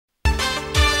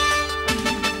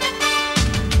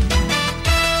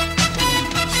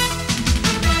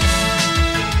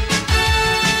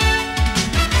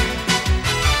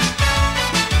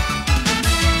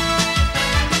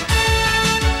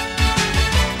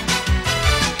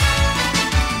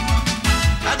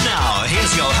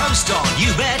First on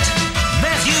You Bet,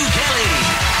 Matthew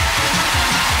Kelly.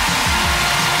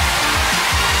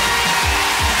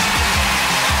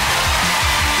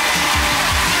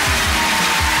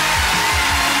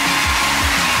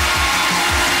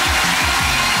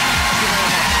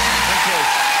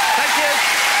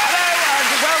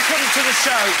 To the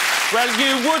show. Well,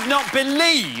 you would not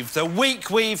believe the week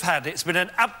we've had. It's been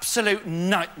an absolute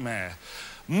nightmare.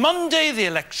 Monday, the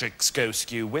electrics go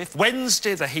skew whiff.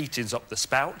 Wednesday, the heating's up the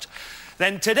spout.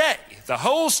 Then today, the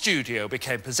whole studio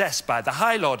became possessed by the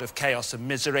High Lord of Chaos and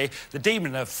Misery, the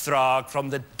demon of Throg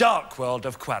from the dark world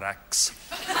of Quarax.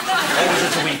 Always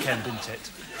at a weekend, isn't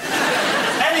it?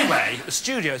 Anyway, the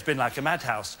studio's been like a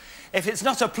madhouse. If it's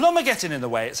not a plumber getting in the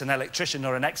way, it's an electrician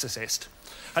or an exorcist.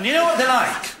 And you know what they're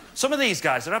like? Some of these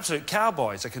guys are absolute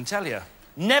cowboys, I can tell you.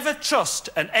 Never trust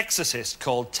an exorcist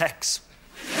called Tex.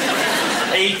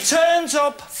 He turns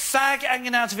up, fag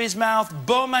hanging out of his mouth,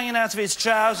 bum hanging out of his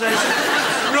trousers.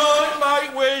 Right,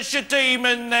 mate, where's your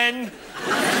demon, then?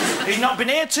 He's not been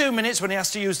here 2 minutes when he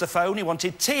has to use the phone. He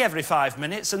wanted tea every 5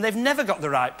 minutes, and they've never got the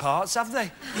right parts, have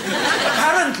they?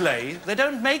 Apparently, they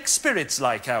don't make spirits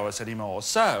like ours anymore,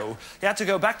 so he had to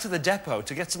go back to the depot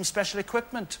to get some special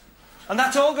equipment. And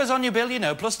that all goes on your bill, you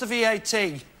know, plus the VAT.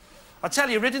 I tell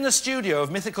you, ridding the studio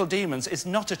of mythical demons is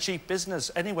not a cheap business.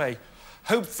 Anyway,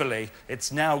 hopefully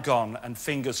it's now gone, and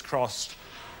fingers crossed.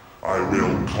 I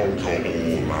will conquer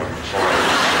all mankind.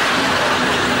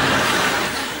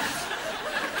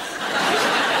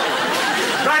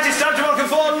 Right, it's time to welcome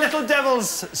 4 little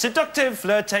devils. Seductive,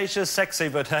 flirtatious, sexy,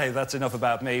 but hey, that's enough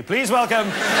about me. Please welcome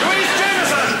Louise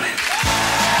Jameson.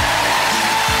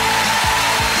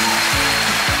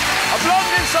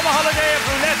 Blonde in summer holiday, a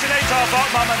brunette in 8 hot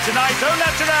mum, and tonight, au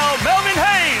naturel, Melvin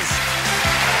Hayes.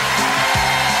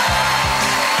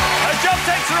 Her job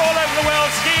takes her all over the world,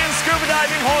 skiing, scuba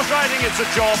diving, horse riding, it's a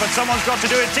chore, but someone's got to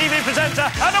do it. TV presenter,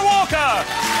 Anna Walker.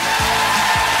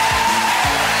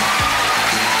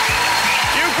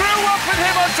 You grew up with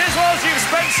him on Tiswells, you've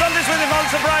spent Sundays with him on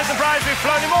Surprise, Surprise, we've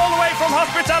flown him all the way from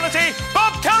hospitality,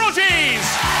 Bob Carroll-Cheese.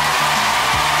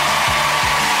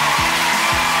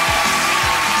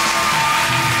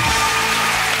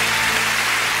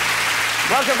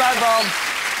 Welcome back, Bob.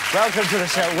 Welcome to the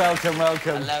show. Welcome,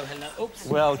 welcome. Hello, hello. Oops.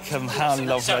 Welcome, how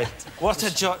lovely. What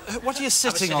a joy. What are you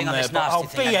sitting on there, Bob? Oh,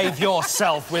 thing, behave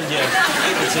yourself, will you?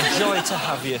 It's a joy to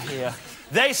have you here.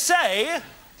 They say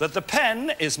that the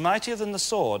pen is mightier than the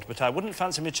sword, but I wouldn't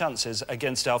fancy my chances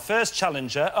against our first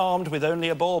challenger armed with only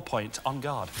a ballpoint on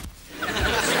guard.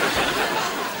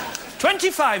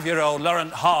 25-year-old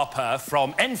Laurent Harper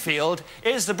from Enfield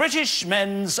is the British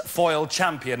men's foil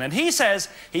champion, and he says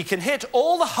he can hit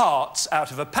all the hearts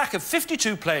out of a pack of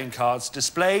 52 playing cards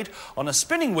displayed on a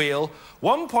spinning wheel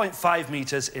 1.5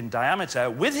 metres in diameter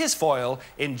with his foil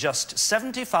in just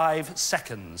 75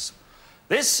 seconds.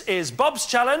 This is Bob's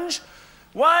challenge.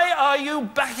 Why are you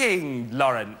backing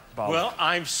Laurent, Bob? Well,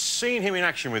 I've seen him in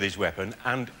action with his weapon,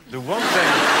 and the one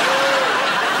thing...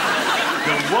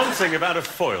 The one thing about a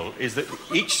foil is that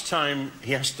each time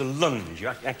he has to lunge, you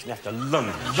actually have to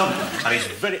lunge.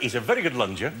 And he's a very good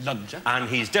lunger. And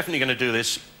he's definitely going to do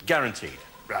this, guaranteed.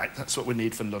 Right, that's what we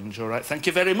need for lunge, all right. Thank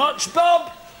you very much,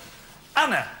 Bob.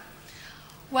 Anna.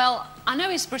 Well, I know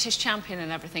he's British champion and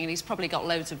everything, and he's probably got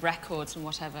loads of records and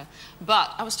whatever,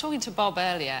 but I was talking to Bob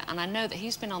earlier, and I know that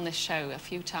he's been on this show a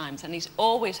few times, and he's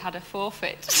always had a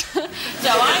forfeit. So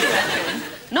I reckon,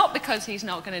 not because he's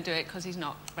not going to do it because he's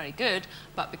not very good,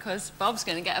 but because Bob's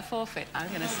going to get a forfeit, I'm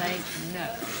going to say no.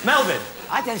 Melvin.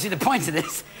 I don't see the point of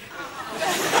this.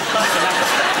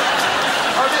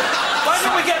 Why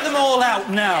don't we get them all out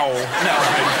now,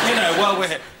 Melvin? You know, while we're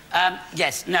here.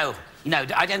 Yes, no,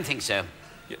 I don't think so.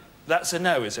 That's a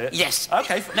no, is it? Yes.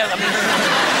 OK. No, I mean,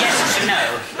 yes, it's a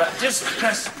no. But just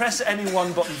press any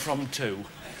one button from 2.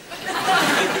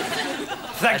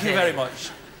 Thank you very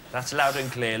much. That's loud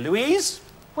and clear. Louise?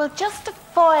 Well, just to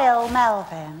foil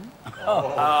Melvin.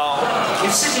 Oh.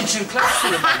 You're sitting too close to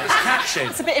him, man. It's catching.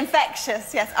 It's a bit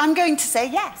infectious, yes. I'm going to say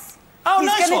yes. Oh, He's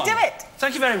nice going one. to do it.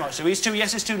 Thank you very much, Louise. 2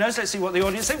 yeses, 2 nos. Let's see what the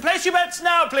audience think. Place your bets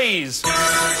now, please.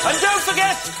 And don't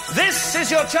forget, this is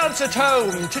your chance at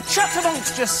home to chat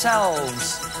amongst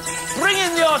yourselves. Bring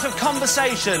in the art of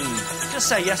conversation. Just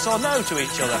say yes or no to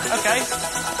each other, OK?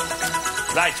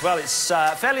 Right, well, it's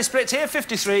fairly split here.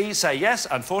 53 say yes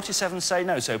and 47 say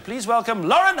no. So please welcome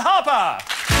Laurent Harper.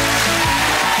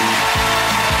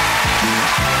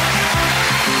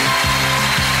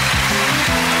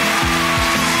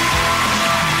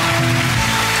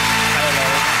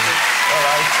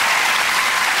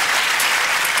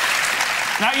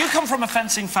 Now, you come from a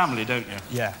fencing family, don't you?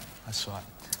 Yeah, that's right.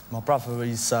 My brother,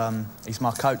 he's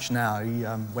my coach now. He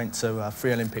went to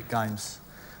 3 Olympic Games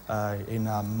in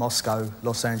Moscow,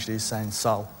 Los Angeles and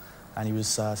Seoul, and he was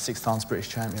 6 times British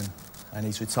champion. And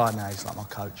he's retired now, he's like my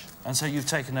coach. And so you've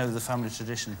taken over the family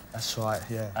tradition? That's right,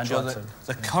 yeah. And you're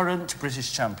the current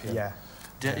British champion? Yeah.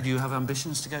 Do you have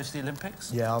ambitions to go to the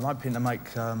Olympics? Yeah, I'm hoping to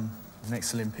make the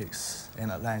next Olympics in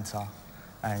Atlanta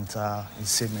and in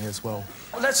Sydney as well.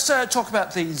 Well, let's talk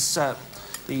about these, well,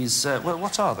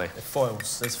 what are they? They're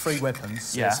foils. There's 3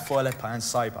 weapons. Yeah. There's foil, epee and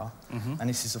sabre, and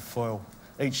this is a foil.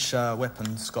 Each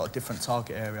weapon's got a different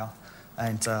target area,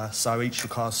 and so each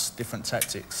requires different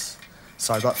tactics.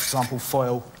 So, like, for example,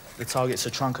 foil, the target's the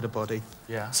trunk of the body,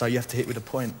 so you have to hit with a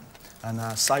point. And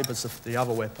sabre's the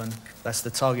other weapon, that's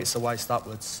the target's the waist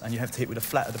upwards, and you have to hit with the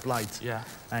flat of the blade. Yeah.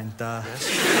 And epee's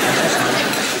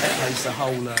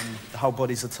the whole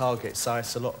body's a target, so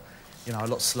it's a lot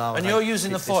slower. And you're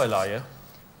using the foil, are you?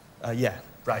 Yeah,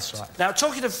 that's right. Now,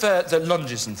 talking of the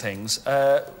lunges and things,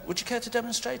 would you care to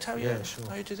demonstrate how you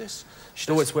do this? You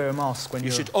should always wear a mask when you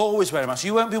should always wear a mask.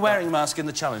 You won't be wearing a mask in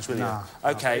the challenge, will you? No.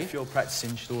 OK. If you're practising,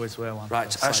 you should always wear one.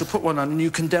 Right, I shall put one on and you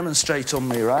can demonstrate on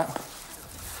me, right?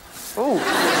 Oh.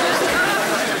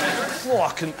 Oh,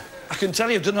 I can tell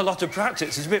you've done a lot of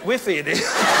practice. It's a bit whiffy in here.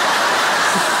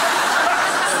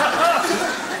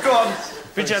 Go on.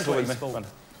 Be gentle with me.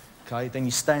 OK, then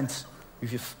you stand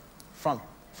with your front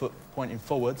foot pointing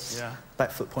forwards,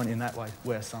 back foot pointing that way,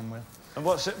 where somewhere. And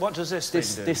what does this thing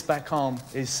do? This back arm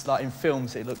is, like, in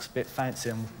films, it looks a bit fancy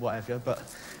and whatever, but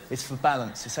it's for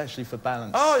balance. It's actually for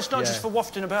balance. Oh, it's not just for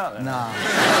wafting about, then? No.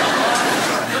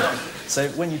 So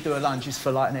when you do a lunge, it's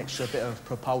for, like, an extra bit of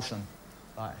propulsion,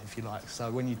 like, if you like.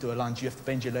 So when you do a lunge, you have to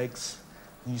bend your legs,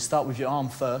 and you start with your arm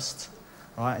first,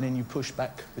 right, and then you push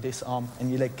back with this arm, and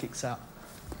your leg kicks out,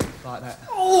 like that.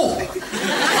 Oh!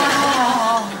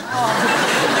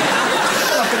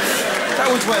 That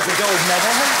was worth a gold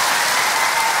medal.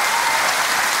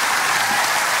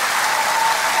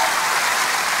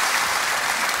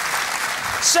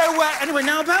 So, anyway,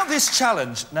 now about this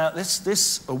challenge. Now,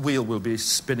 this wheel will be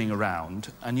spinning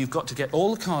around, and you've got to get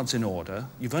all the cards in order.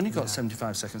 You've only got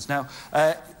 75 seconds. Now,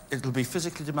 it'll be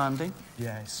physically demanding.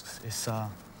 Yeah, it's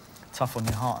tough on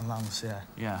your heart and lungs, yeah.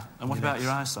 Yeah. And what about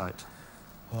your eyesight?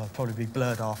 Well, it'll probably be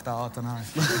blurred after, I don't know.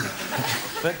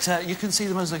 But you can see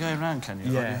them as they go around, can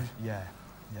you? Yeah,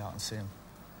 I can see them.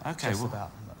 OK, well,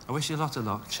 about. I wish you a lot of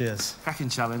luck. Cheers. Cracking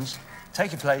challenge.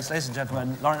 Take your place, ladies and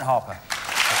gentlemen, Lauren Harper.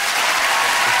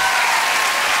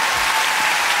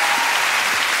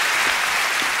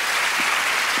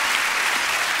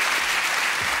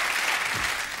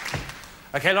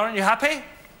 OK, Lauren, you happy?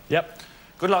 Yep.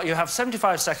 Good luck. You have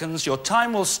 75 seconds. Your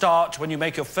time will start when you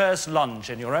make your first lunge.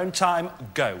 In your own time,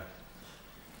 go.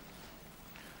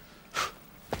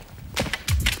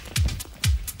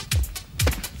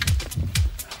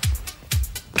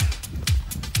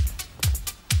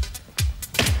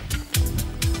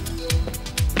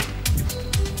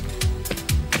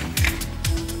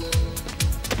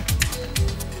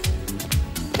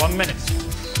 One minute.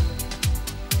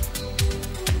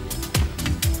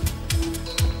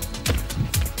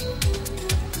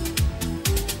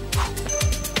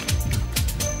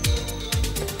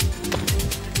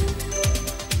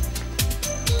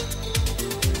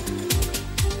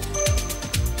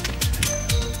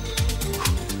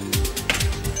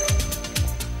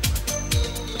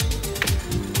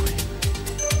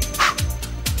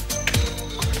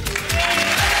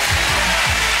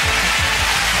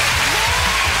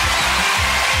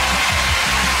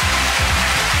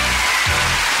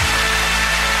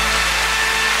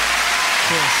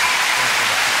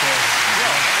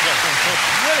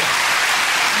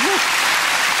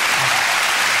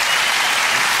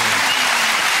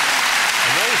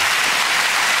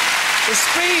 The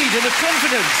speed and the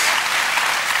confidence.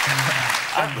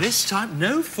 And this time,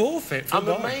 no forfeit for I'm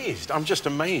Bob. amazed. I'm just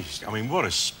amazed. I mean, what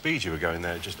a speed you were going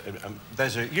there. Just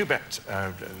there's a you bet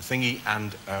thingy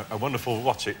and a wonderful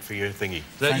what's it for your thingy.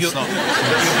 That you'll be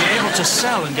able to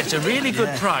sell and get a really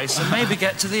good price and maybe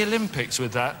get to the Olympics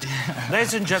with that.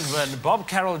 Ladies and gentlemen, Bob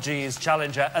Carroll G's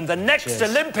challenger and the next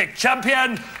Olympic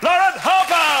champion, Lauren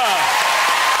Harper!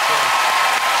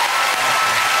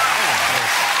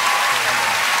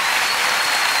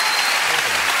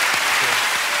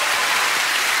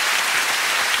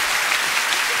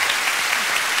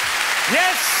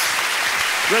 Yes,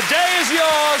 the day is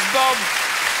yours, Bob.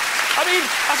 I mean,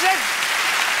 I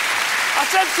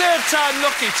said third time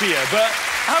lucky to you, but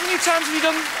how many times have you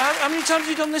done? How many times have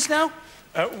you done this now?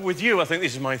 With you, I think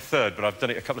this is my third, but I've done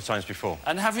it a couple of times before.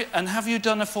 And have you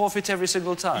done a forfeit every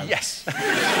single time? Yes.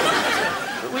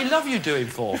 But we love you doing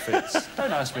forfeits.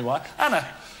 Don't ask me why. Anna,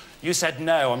 You said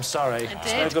no, I'm sorry. I It's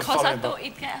did, no good because I following, thought but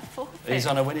he'd get a forfeit. he's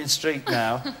on a winning streak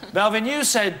now. Melvin, you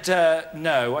said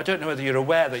no. I don't know whether you're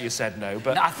aware that you said no,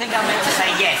 but... No, I think I meant to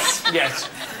say yes. Yes.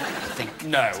 I think.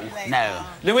 No. No.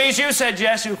 Louise, you said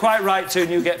yes. You were quite right too, and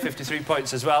you get 53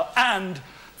 points as well. And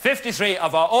 53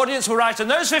 of our audience were right, and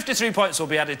those 53 points will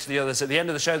be added to the others at the end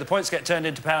of the show. The points get turned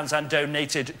into pounds and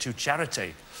donated to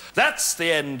charity. That's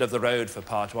the end of the road for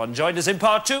part 1. Join us in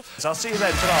part 2. I'll see you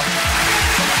then.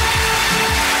 Ta-ra.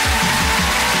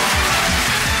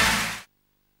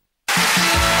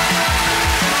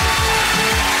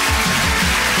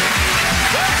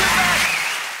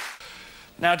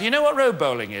 Now, do you know what road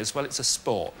bowling is? Well, it's a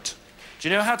sport. Do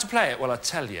you know how to play it? Well, I'll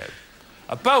tell you.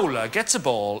 A bowler gets a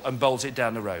ball and bowls it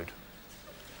down the road.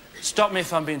 Stop me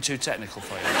if I'm being too technical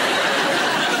for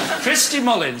you. Christy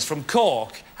Mullins from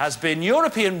Cork has been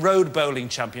European road bowling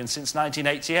champion since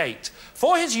 1988.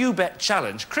 For his You Bet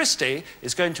challenge, Christy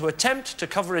is going to attempt to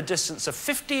cover a distance of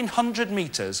 1,500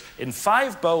 metres in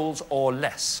 5 bowls or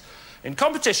less. In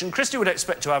competition, Christy would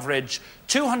expect to average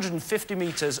 250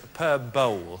 metres per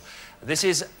bowl. This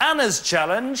is Anna's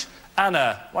challenge.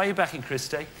 Anna, why are you backing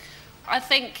Christy? I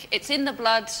think it's in the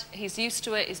blood. He's used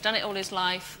to it. He's done it all his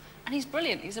life. And he's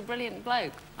brilliant. He's a brilliant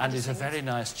bloke. And he's a very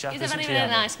nice chap, He's a isn't very, he, very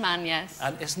Anna? nice man, yes.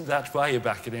 And isn't that why you're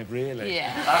backing him, really?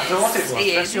 Yeah. I thought it was.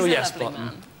 He Press is. your He's a yes lovely button.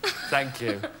 man. Thank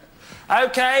you.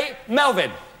 OK,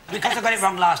 Melvin. Because I got it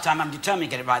wrong last time, I'm determined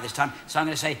to get it right this time, so I'm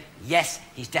going to say, yes,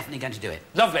 he's definitely going to do it.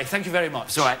 Lovely, thank you very much.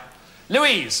 It's all right.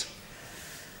 Louise.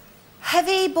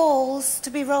 Heavy balls to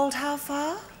be rolled how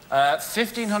far?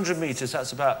 1,500 metres,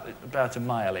 that's about a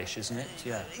mile-ish, isn't it?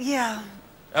 Yeah. Yeah.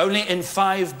 Only in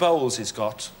 5 bowls he's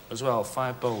got, as well,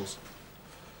 5 bowls.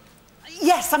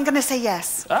 Yes, I'm going to say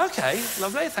yes. OK,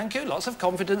 lovely, thank you. Lots of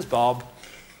confidence, Bob.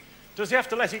 Does he have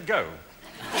to let it go?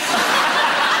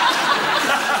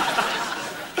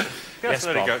 Yes,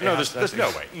 let Bob. it go. No, Yes, there's no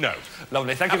way. No.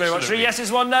 Lovely, thank you very much. 3 Absolutely.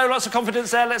 yeses, 1 no. Lots of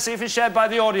confidence there. Let's see if it's shared by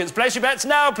the audience. Place your bets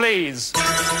now, please.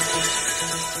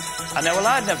 I know, well,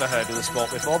 I'd never heard of the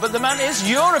sport before, but the man is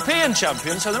European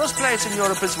champion, so they must play it in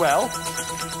Europe as well.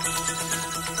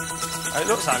 It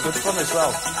looks like good fun as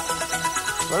well.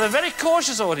 Well, a very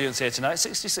cautious audience here tonight.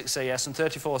 66 say yes and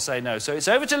 34 say no. So it's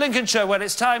over to Lincolnshire where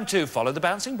it's time to follow the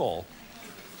bouncing ball.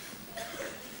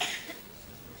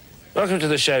 Welcome to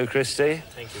the show, Christy.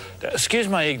 Thank you. Excuse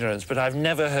my ignorance, but I've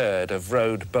never heard of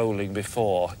road bowling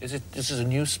before. This is a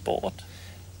new sport?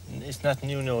 It's not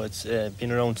new, no. It's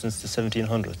been around since the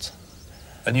 1700s.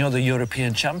 And you're the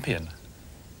European champion?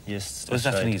 Yes, Was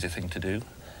that's that an right. easy thing to do?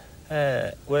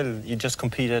 Well, you just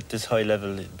compete at this high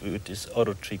level with these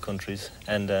other 3 countries,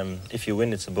 and if you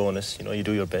win, it's a bonus. You know, you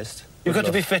do your best. You've got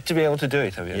to be fit to be able to do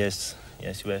it, have you? Yes,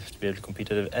 yes, you have to be able to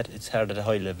compete at it's hard at a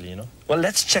high level, you know. Well,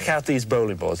 let's check out these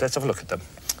bowling balls. Let's have a look at them.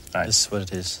 Right. This is what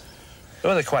it is.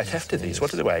 Oh, they're quite Yes, hefty, it these. is.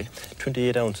 What do they weigh?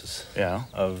 28 ounces Yeah,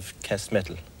 of cast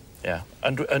metal. yeah.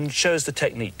 And shows the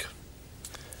technique.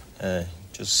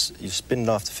 Just you spin it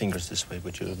off the fingers this way,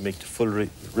 but you make the full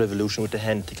revolution with the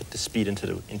hand to get the speed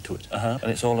into it. And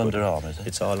it's all underarm, is it?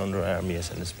 It's all underarm,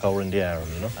 yes, and it's power in the arm,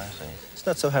 you know. I see. It's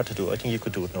not so hard to do. I think you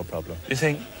could do it, no problem. You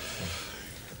think...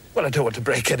 Well, I don't want to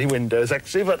break any windows,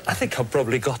 actually, but I think I've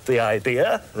probably got the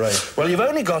idea. Right. Well, you've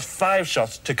only got 5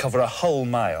 shots to cover a whole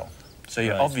mile, so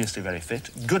you're Right. obviously very fit.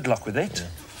 Good luck with it. Yeah.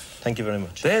 Thank you very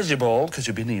much. There's your ball, because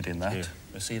you'll be needing that. Here.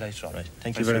 We'll see you later on. Right.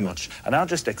 Thank Thanks you very much. And I'll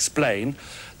just explain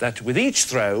that with each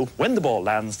throw, when the ball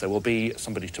lands, there will be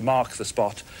somebody to mark the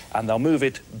spot, and they'll move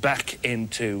it back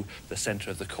into the centre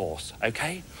of the course,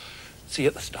 OK? See you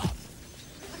at the start.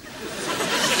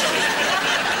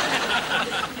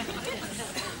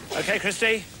 OK,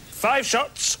 Christy, 5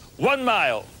 shots, 1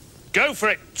 mile. Go for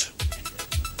it.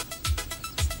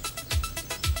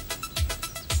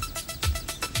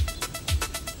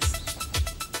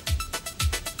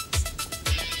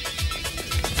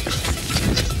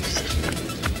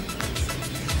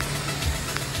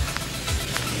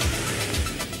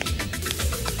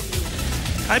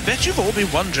 I bet you've all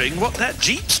been wondering what that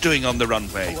Jeep's doing on the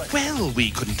runway. Well,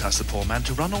 we couldn't ask the poor man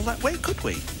to run all that way, could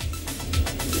we?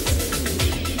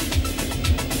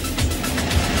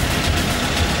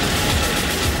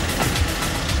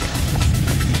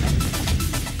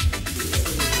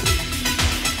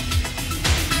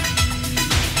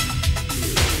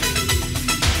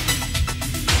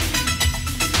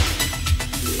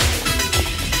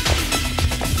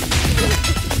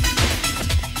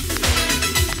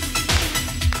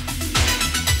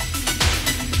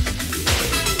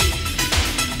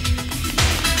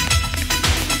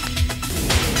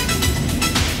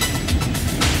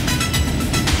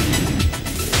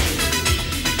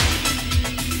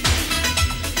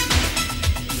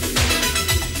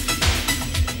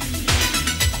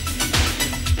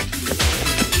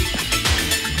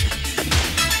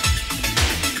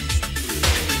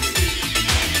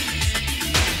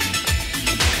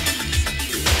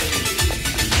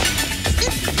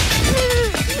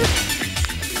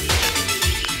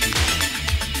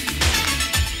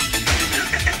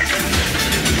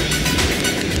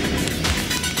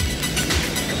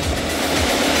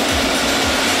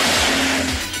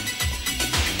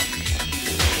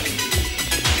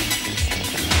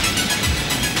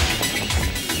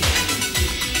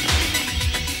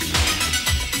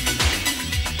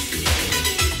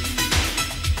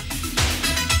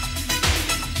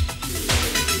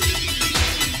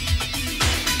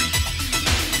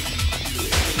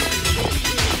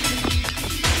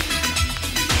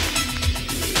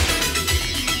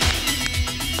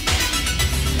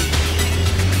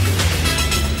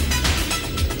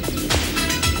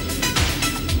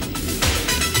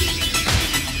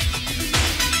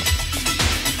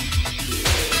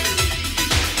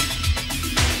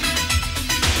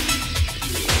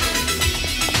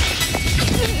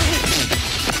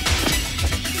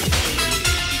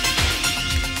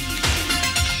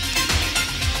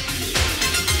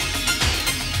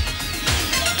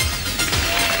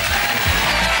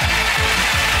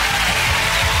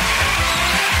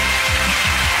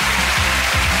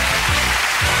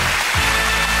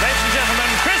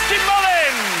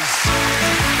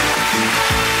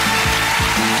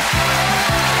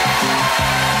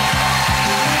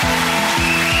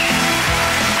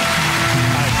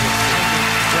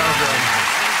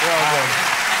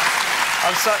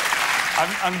 So,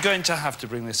 I'm going to have to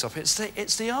bring this up.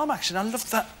 It's the arm action. I love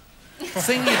that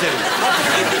thing you do.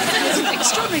 It's an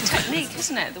extraordinary technique,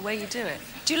 isn't it, the way you do it?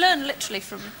 Do you learn literally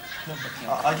from... No, but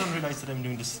I don't realise that I'm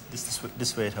doing this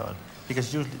way at all.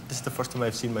 Because usually this is the first time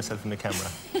I've seen myself in the camera.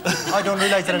 I don't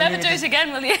realise that I'm never doing do it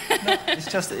again, will you? No,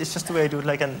 it's just the way I do it,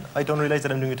 like, and I don't realise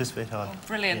that I'm doing it this way at all. Oh,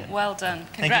 brilliant, yeah. Well done.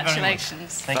 Thank you very much.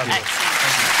 Congratulations. Thank you.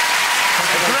 Excellent. A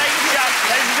great job,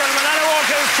 ladies and gentlemen, Anna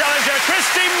Walker's challenger,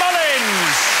 Christy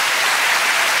Mullins.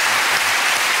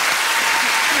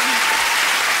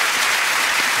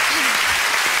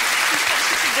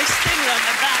 This thing on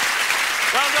the back.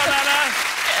 Well done, Anna.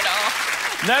 Get off.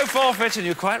 No forfeit, and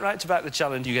you're quite right to back the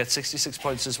challenge. You get 66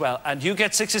 points as well. And you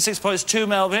get 66 points too,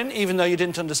 Melvin, even though you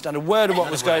didn't understand a word of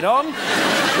what was going on.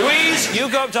 Louise, you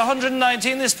go up to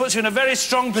 119. This puts you in a very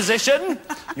strong position.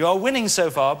 You are winning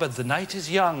so far, but the night is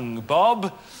young.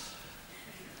 Bob?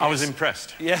 I was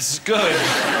impressed. Yes, good.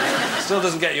 Still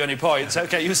doesn't get you any points.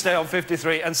 OK, you stay on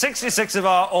 53. And 66 of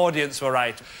our audience were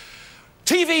right.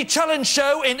 TV challenge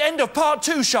show in end of part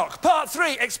 2 shock. Part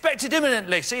 3 expected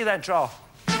imminently. See you then, Troll.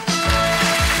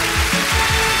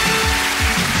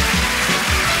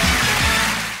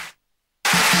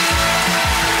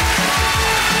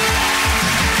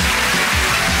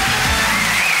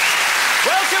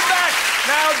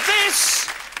 Now, this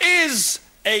is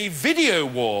a video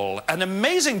wall, an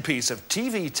amazing piece of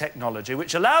TV technology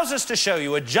which allows us to show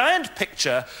you a giant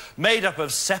picture made up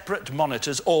of separate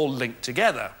monitors all linked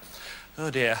together. Oh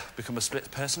dear, become a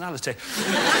split personality.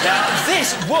 Now,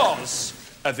 this was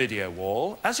a video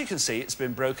wall. As you can see, it's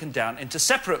been broken down into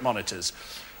separate monitors.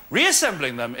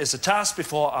 Reassembling them is a task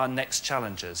before our next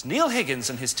challengers. Neil Higgins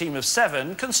and his team of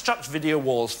 7 construct video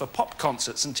walls for pop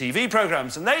concerts and TV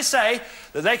programmes, and they say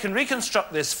that they can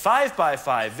reconstruct this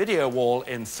 5x5 video wall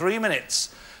in 3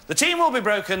 minutes. The team will be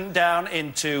broken down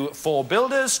into 4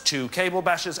 builders, 2 cable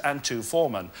bashers and 2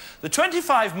 foremen. The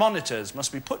 25 monitors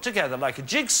must be put together like a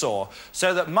jigsaw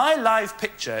so that my live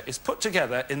picture is put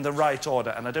together in the right order,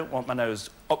 and I don't want my nose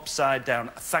upside down.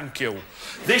 Thank you.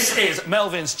 This is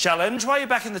Melvin's challenge. Why are you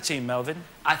back in the team, Melvin?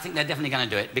 I think they're definitely going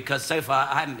to do it, because so far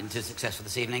I haven't been too successful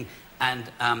this evening,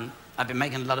 and I've been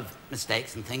making a lot of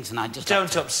mistakes and things, and I just...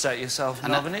 Don't upset yourself,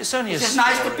 Melvin. It's only a story. It's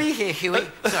nice to be here, Huey.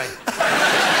 Sorry.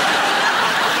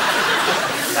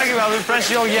 Thank you, Melvin.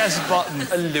 Press your yes button.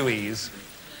 Louise.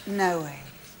 No way.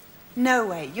 No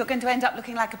way. You're going to end up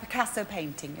looking like a Picasso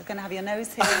painting. You're going to have your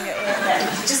nose here and your ear there.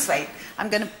 Just wait. I'm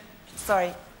going to...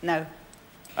 Sorry. No.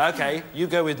 OK, you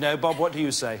go with no. Bob, what do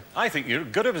you say? I think you're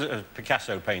good at a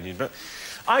Picasso painting, but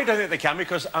I don't think they can,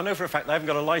 because I know for a fact they haven't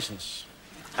got a licence.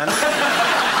 And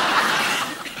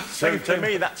so to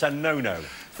me, that's a no-no.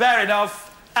 Fair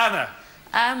enough. Anna?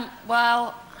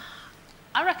 Well,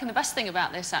 I reckon the best thing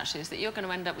about this, actually, is that you're going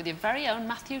to end up with your very own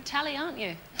Matthew Tally, aren't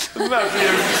you? Matthew Tally?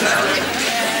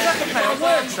 It's like a play on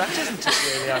words, that, isn't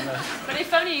it, really, Anna? But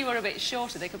if only you were a bit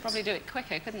shorter, they could probably do it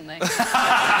quicker, couldn't they? But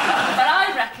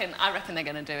I reckon they're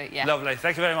going to do it, yeah. Lovely.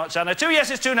 Thank you very much, Anna. 2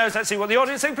 yeses, 2 nos. Let's see what the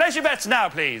audience think. Place your bets now,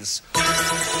 please.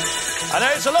 I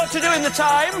know it's a lot to do in the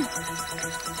time.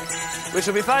 We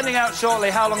shall be finding out shortly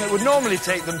how long it would normally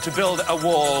take them to build a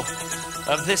wall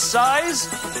of this size.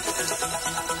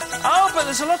 Oh, but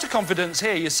there's a lot of confidence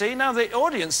here, you see. Now, the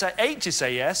audience say 80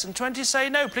 say yes and 20 say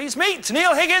no. Please meet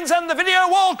Neil Higgins and the video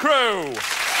wall crew.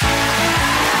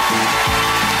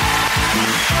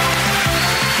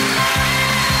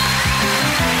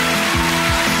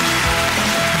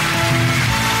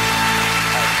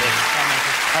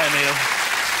 Hi, Neil.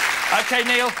 OK,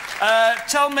 Neil,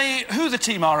 tell me who the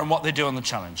team are and what they do on the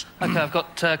challenge. OK, I've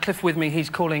got Cliff with me.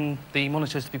 He's calling the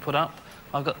monitors to be put up.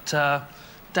 I've got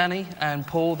Danny and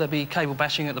Paul. There'll be cable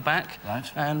bashing at the back.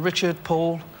 Right. And Richard,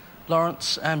 Paul,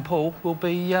 Lawrence and Paul will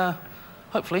be,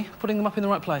 hopefully, putting them up in the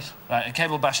right place. Right, and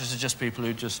cable bashers are just people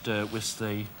who just whisk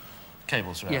the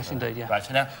cables around. Yes, indeed, yeah. Right,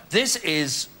 now, this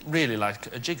is really like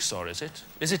a jigsaw, is it?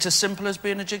 Is it as simple as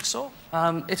being a jigsaw?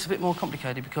 It's a bit more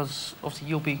complicated because, obviously,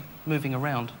 you'll be moving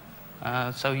around.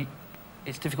 So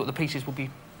it's difficult. The pieces will be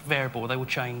variable. They will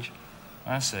change.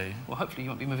 I see. Well, hopefully you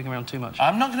won't be moving around too much.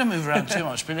 I'm not going to move around too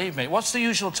much, believe me. What's the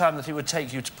usual time that it would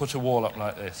take you to put a wall up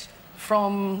like this?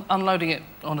 From unloading it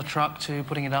on a truck to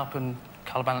putting it up and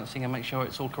colour balancing and make sure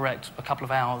it's all correct, a couple of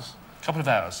hours. A couple of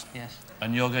hours? Yes.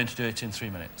 And you're going to do it in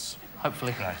 3 minutes?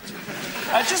 Hopefully. Right.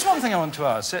 Just one thing I want to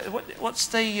ask. What's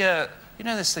the... you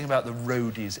know this thing about the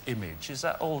roadie's image? Is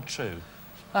that all true?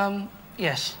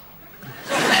 Yes.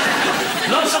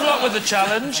 Lots of luck with the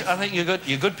challenge. I think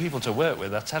you're good people to work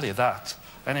with, I tell you that.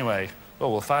 Anyway,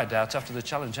 well, we'll find out after the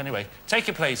challenge anyway. Take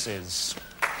your places.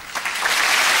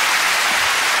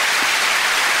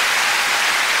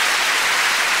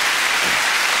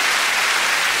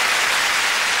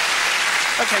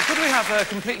 OK, could we have a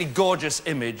completely gorgeous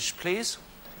image, please?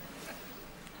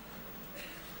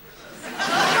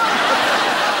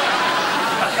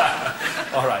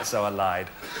 All right, so I lied.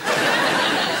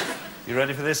 You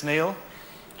ready for this, Neil?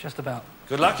 Just about.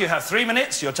 Good luck. You have 3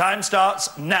 minutes. Your time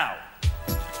starts now.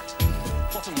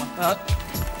 Bottom one.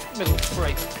 Middle,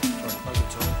 3.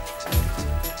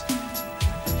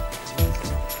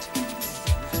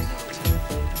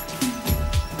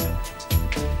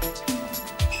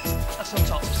 That's on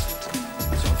top.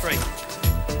 That's on 3.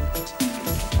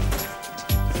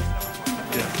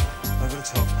 Yeah, over the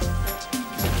top.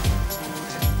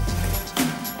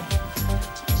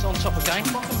 It's on top again.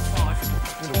 Bottom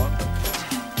 5. Middle one.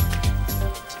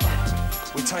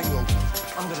 We're tangled.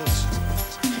 Under this.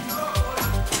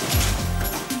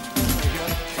 There you go.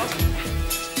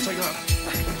 Take that.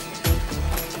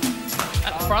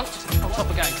 At the front, on top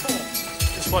again. 4.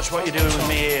 Just watch what you're doing with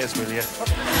me ears, will you?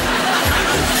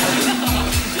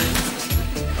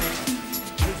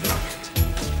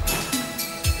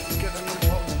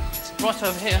 Right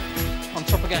over here, on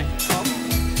top again. Top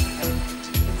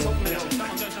middle. That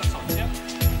one goes on top, yeah.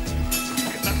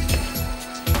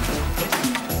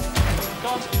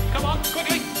 Come on,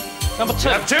 quickly. Number 2.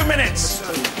 You have 2 minutes. On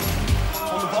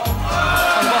the bottom.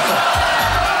 On the bottom.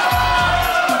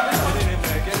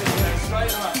 Get in there,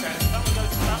 straight up. That one goes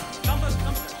to that. Number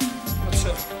 2.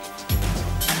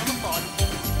 Number 5.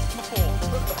 Number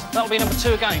 4. That'll be number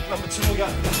 2 again. Number 2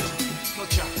 again.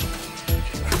 Gotcha.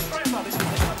 Straight above it.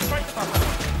 Straight above it.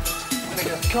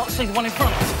 Can't see the one in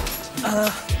front.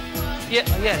 Yeah,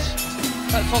 yes.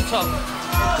 That's on top.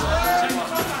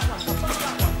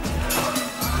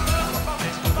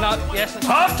 No, yes. That's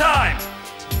Half time.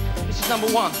 This is number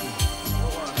 1.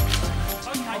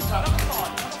 Okay, number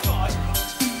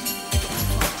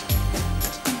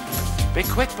 5. Be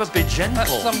quick, but be gentle.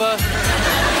 That's number...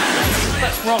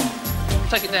 That's wrong.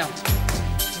 Take it down.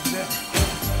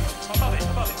 Above it.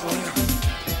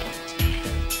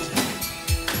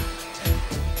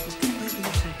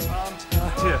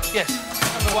 Here. Yes,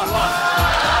 number 1.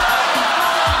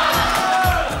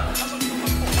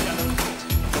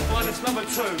 Mine is number 2.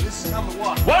 This is number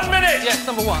 1. 1 minute. Yes,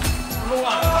 number 1. Number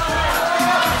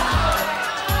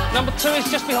 1. Number 2 is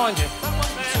just behind you.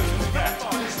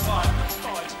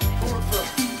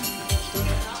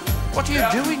 What are you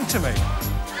doing to me?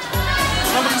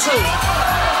 Number 2.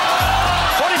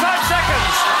 45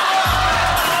 seconds.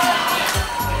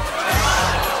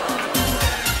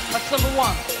 That's number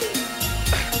 1.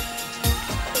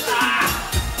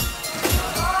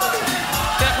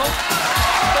 Careful.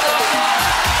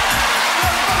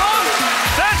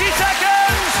 30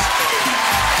 seconds.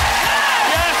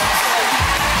 Yes.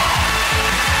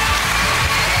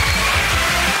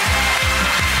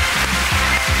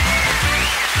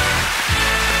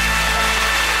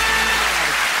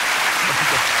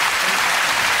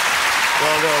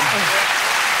 Well done.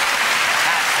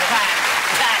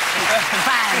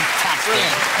 Fantastic.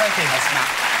 Thank you.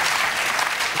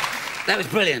 That was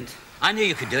brilliant. I knew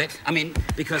you could do it. I mean,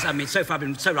 because, so far I've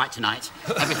been so right tonight.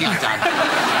 Everything you've done.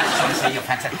 Honestly, you're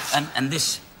fantastic. And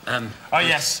this... Oh,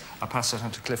 yes. I'll pass that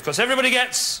on to Cliff, because everybody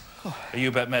gets a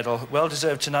You Bet medal.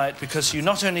 Well-deserved tonight, because you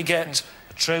not only get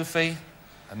a trophy,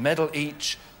 a medal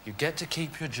each, you get to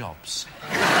keep your jobs.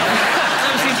 Melvin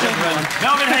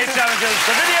Hayes challenges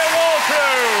the video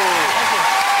walkthrough!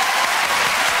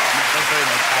 Thanks very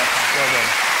much. Well done.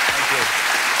 Thank you.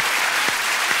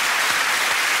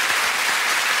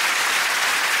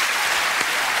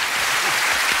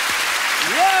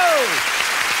 Whoa!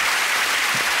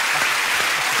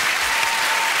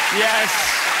 Yes.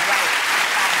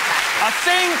 I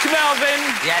think, Melvin...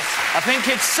 Yes? I think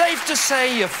it's safe to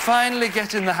say you're finally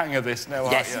getting the hang of this now,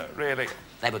 aren't Yes. you? Really?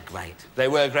 They were great. They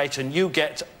were great, and you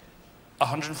get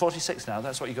 146 now.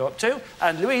 That's what you go up to.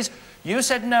 And, Louise, you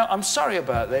said no. I'm sorry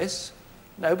about this.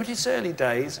 No, but it's early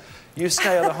days. You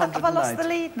stay on 190. Have I lost the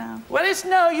lead now? Well,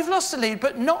 no, you've lost the lead,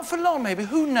 but not for long, maybe.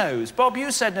 Who knows? Bob, you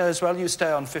said no as well. You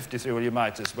stay on 53. Well, you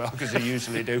might as well, because you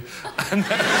usually do. And,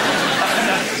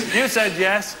 you said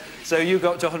yes, so you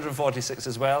got to 146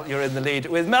 as well. You're in the lead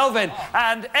with Melvin.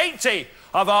 And 80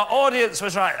 of our audience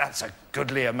was right. That's a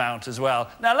goodly amount as well.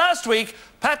 Now, last week,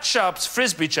 Pat Sharp's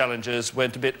Frisbee challengers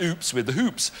went a bit oops with the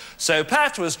hoops. So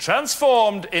Pat was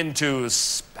transformed into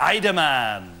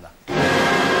Spider-Man.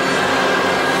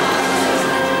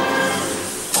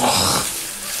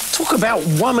 Talk about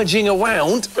rummaging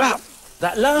around.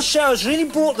 That last show has really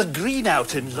brought the green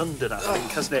out in London, I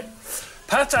think, hasn't it?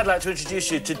 Pat, I'd like to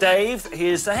introduce you to Dave. He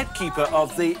is the head keeper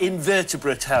of the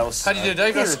Invertebrate House. How do you do,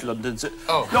 Dave? Here at London's.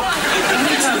 Oh. No,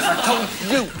 I told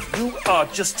you are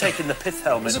just taking the pith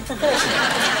helmet. It's a precaution.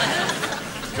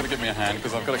 You've got to give me a hand,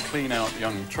 because I've got to clean out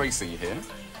young Tracy here.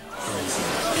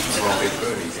 Well, big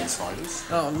birdies and spiders.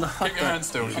 Oh, no. Keep your hand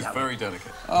still, she's very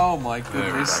delicate. Oh, my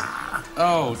goodness.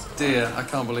 Oh, dear, I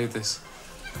can't believe this.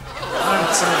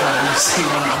 I'm so glad I've seen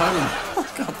one at home. Oh,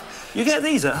 God. You get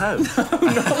these at home? I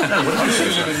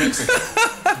live in Mexico.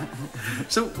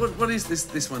 So, what is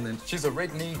this one, then? She's a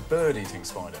red-kneed bird-eating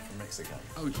spider from Mexico.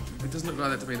 Oh, it doesn't look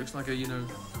like that to me. It looks like a, you know...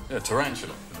 Yeah,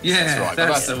 tarantula. Yeah, that's right.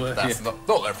 that's the word. That's not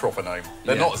their proper name.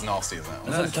 They're not as nasty as that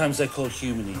one. Sometimes they're called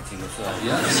human-eating as well.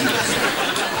 Yeah.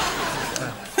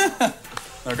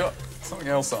 I've got something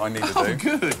else that I need to do.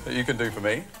 Good. That you can do for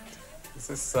me. It's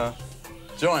this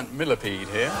giant millipede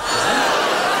here. You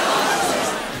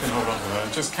can hold on to her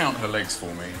and just count her legs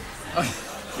for me.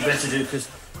 You better do, because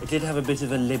it did have a bit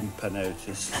of a limp, I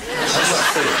noticed.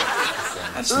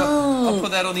 I'll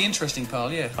put that on the interesting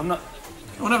pile, yeah. I'm not...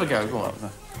 Come on, have a go, go on.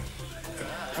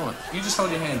 Come on, you just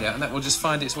hold your hand out and that will just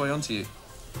find its way onto you.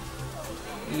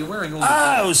 You're wearing all the...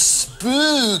 Oh,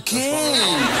 spooky!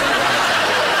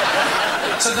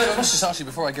 So, I must just ask you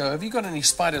before I go, have you got any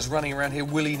spiders running around here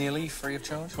willy-nilly, free of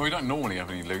charge? Well, we don't normally have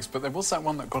any loose, but there was that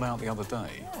one that got out the other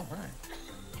day. Oh, right.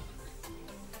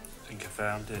 I think I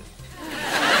found it.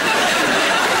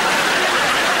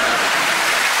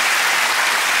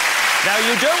 Now,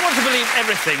 you don't want to believe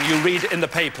everything you read in the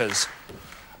papers.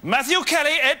 Matthew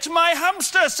Kelly ate my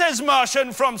hamster, says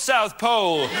Martian from South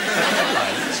Pole.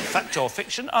 Headlines, fact or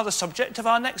fiction, are the subject of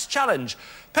our next challenge.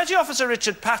 Petty Officer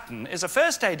Richard Patton is a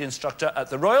first aid instructor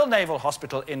at the Royal Naval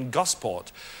Hospital in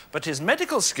Gosport, but his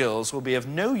medical skills will be of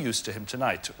no use to him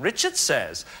tonight. Richard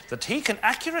says that he can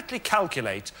accurately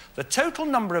calculate the total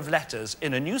number of letters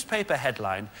in a newspaper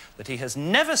headline that he has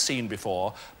never seen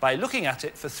before by looking at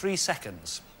it for 3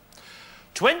 seconds.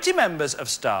 20 members of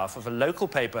staff of a local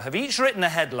paper have each written a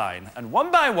headline, and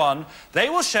one by one, they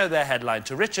will show their headline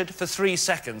to Richard for 3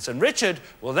 seconds, and Richard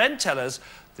will then tell us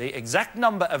the exact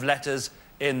number of letters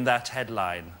in that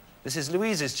headline. This is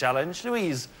Louise's challenge.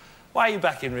 Louise, why are you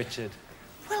backing Richard?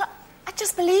 Well, I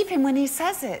just believe him when he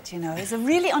says it, you know. He's a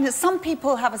really honest... Some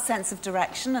people have a sense of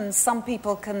direction and some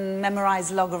people can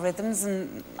memorise logarithms,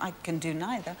 and I can do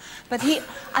neither. But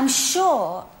I'm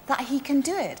sure that he can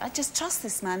do it. I just trust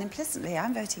this man implicitly.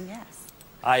 I'm voting yes.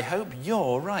 I hope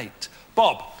you're right.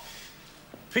 Bob?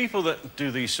 People that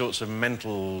do these sorts of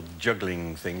mental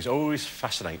juggling things always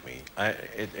fascinate me.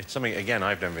 It's something, again,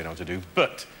 I've never been able to do,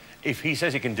 but if he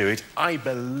says he can do it, I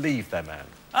believe that man.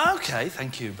 OK,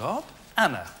 thank you, Bob.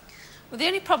 Anna? Well, the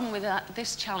only problem with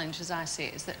this challenge, as I see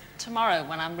it, is that tomorrow,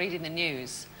 when I'm reading the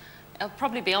news, it'll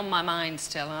probably be on my mind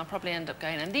still, and I'll probably end up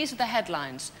going, and these are the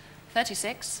headlines: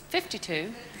 36,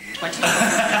 52, 24.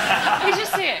 We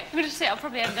just see it. We just see it. I'll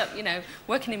probably end up, you know,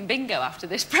 working in bingo after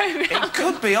this programme. It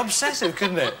could be obsessive,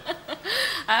 couldn't it?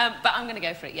 But I'm going to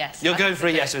go for it, yes. You're going for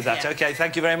a yes with that. Yeah. OK,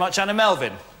 thank you very much. Anna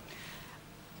Melvin?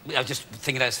 I was just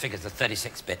thinking of those figures, the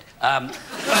 36 bit. Sorry.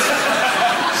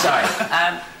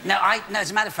 No, as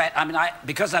a matter of fact, I mean,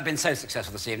 because I've been so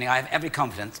successful this evening, I have every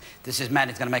confidence this man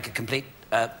is going to make a complete,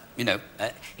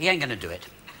 he ain't going to do it.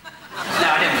 No,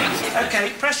 I don't think so.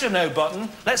 OK, press your no button.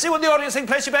 Let's see what the audience think.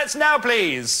 Place your bets now,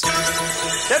 please.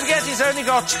 Don't forget, he's only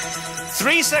got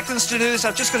 3 seconds to do this.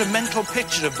 I've just got a mental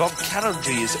picture of Bob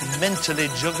Carolgees mentally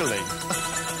juggling.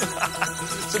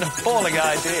 It's an appalling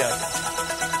idea.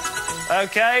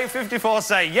 OK, 54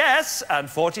 say yes and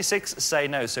 46 say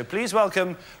no. So please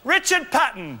welcome Richard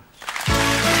Patton.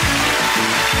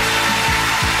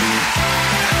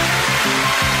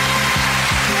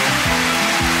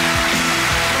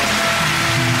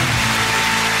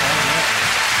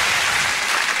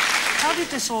 How did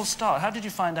this all start? How did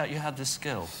you find out you had this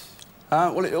skill?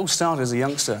 Well, it all started as a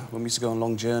youngster when we used to go on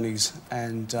long journeys,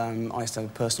 and I used to have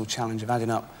a personal challenge of adding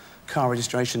up car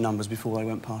registration numbers before they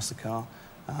went past the car.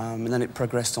 And then it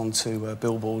progressed on to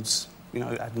billboards, you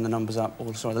know, adding the numbers up,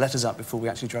 or sorry, the letters up before we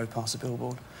actually drove past the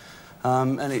billboard.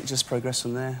 And it just progressed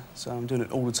from there. So I'm doing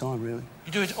it all the time, really.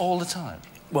 You do it all the time?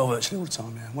 Well, virtually all the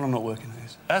time, yeah. When I'm not working, that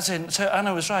is. As in, so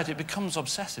Anna was right, it becomes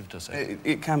obsessive, does it?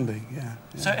 It can be, yeah.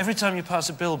 So every time you pass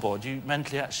a billboard, you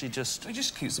mentally actually just... It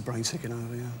just keeps the brain ticking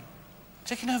over, yeah.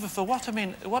 Ticking over for what? I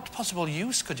mean, what possible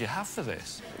use could you have for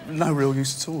this? No real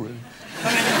use at all, really.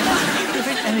 I mean, do you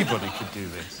think anybody could do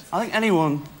this? I think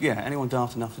anyone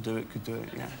daft enough to do it could do it,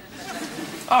 yeah.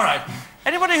 All right.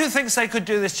 Anybody who thinks they could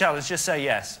do this challenge, just say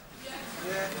yes.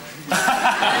 Yeah.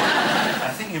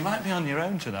 I think you might be on your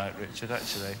own tonight, Richard,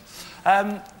 actually.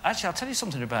 Actually, I'll tell you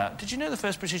something about... Did you know the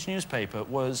first British newspaper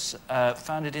was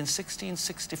founded in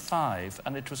 1665,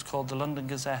 and it was called the London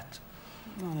Gazette?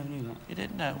 No, I never knew that. You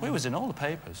didn't know? It was in all the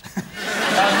papers.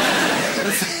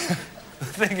 The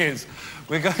thing is,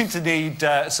 we're going to need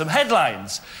some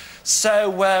headlines.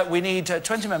 So we need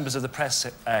 20 members of the press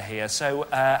here. So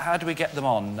how do we get them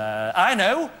on? I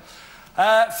know.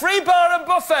 Free bar and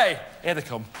buffet. Here they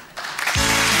come.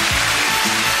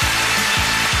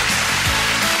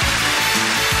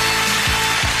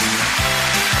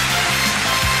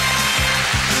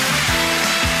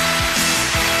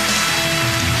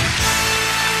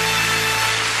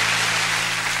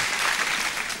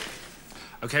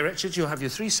 OK, Richard, you'll have your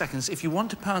 3 seconds. If you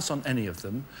want to pass on any of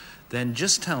them, then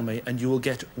just tell me and you will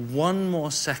get 1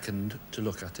 more second to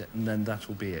look at it, and then that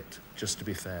will be it, just to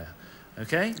be fair.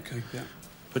 OK? OK, yeah.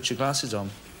 Put your glasses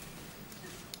on.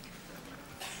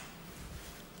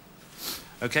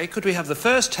 OK, could we have the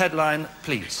first headline,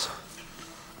 please?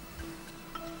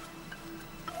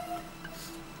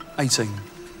 18.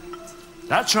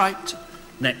 That's right.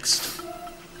 Next.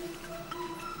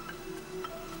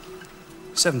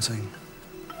 17.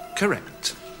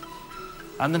 Correct.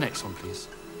 And the next one, please.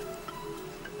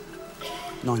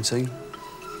 19.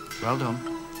 Well done.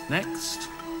 Next.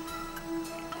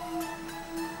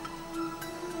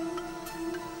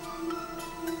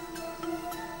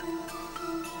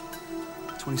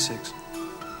 26.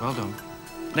 Well done.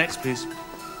 Next, please.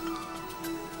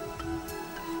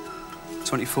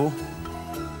 24.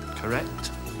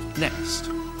 Correct. Next.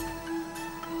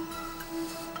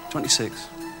 26.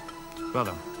 Well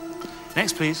done.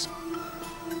 Next, please.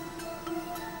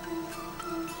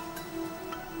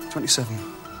 27.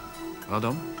 Well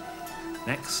done.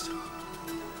 Next.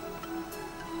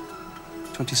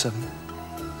 27.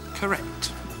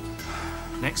 Correct.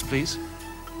 Next, please.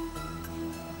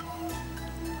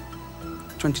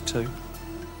 22.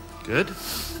 Good.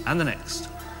 And the next.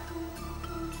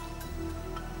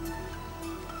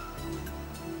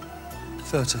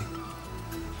 30.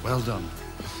 Well done.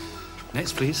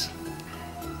 Next, please.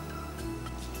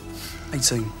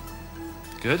 18.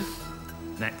 Good.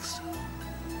 Next.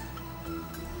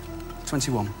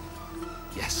 21.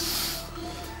 Yes.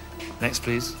 Next,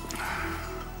 please.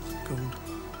 Gold.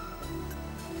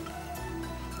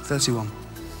 31.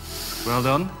 Well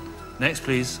done. Next,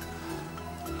 please.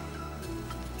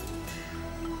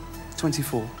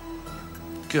 24.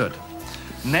 Good.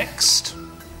 Next.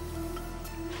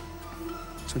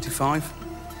 25.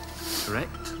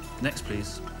 Correct. Next,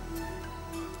 please.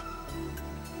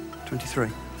 23.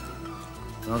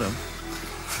 Well done.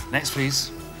 Next,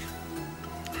 please.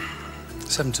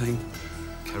 17.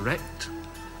 Correct.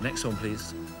 Next one,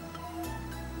 please.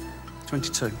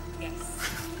 22.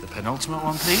 The penultimate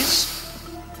one, please.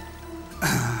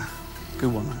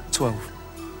 Good one. 12.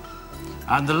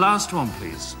 And the last one,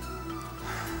 please.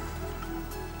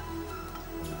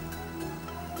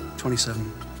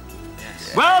 27.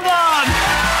 Yes. Well done!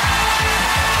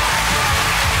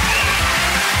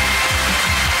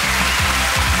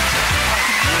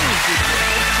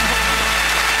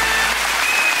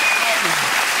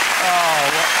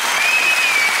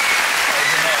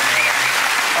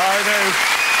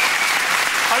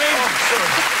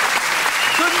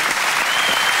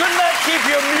 Couldn't that keep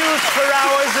you amused for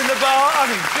hours in the bar? I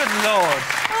mean, good Lord.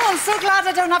 Oh, I'm so glad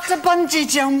I don't have to bungee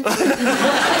jump.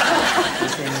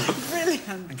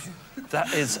 Brilliant.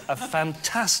 That is a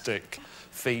fantastic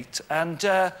feat, and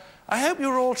I hope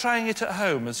you're all trying it at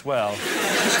home as well.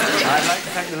 I'd like to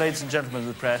thank the ladies and gentlemen of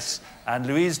the press and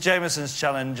Louise Jameson's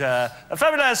challenger, the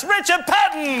fabulous Richard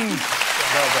Patton.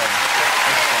 Well done.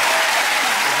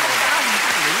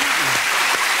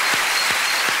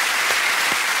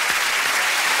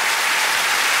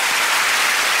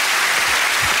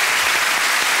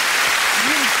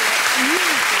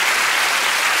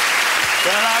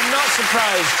 Well, I'm not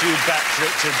surprised you backed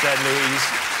Richard then, Louise.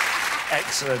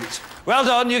 Excellent. Well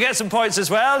done, you get some points as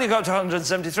well. You got to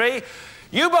 173.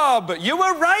 You, Bob, you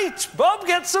were right. Bob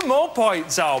gets some more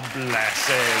points. Oh, bless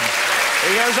him.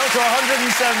 He goes up to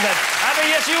 107 then. Abby,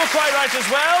 yes, you were quite right as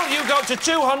well. You got to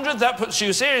 200. That puts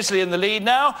you seriously in the lead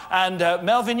now. And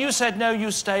Melvin, you said no,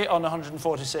 you stay on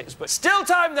 146. But still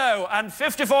time, though, and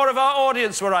 54 of our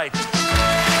audience were right.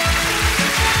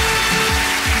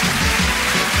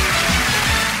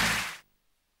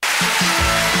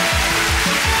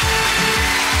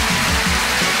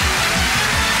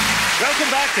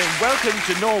 Welcome back and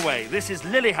welcome to Norway. This is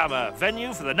Lillehammer,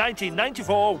 venue for the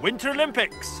 1994 Winter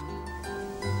Olympics.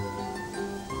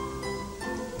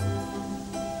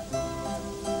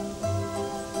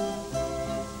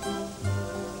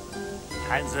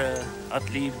 Heinze,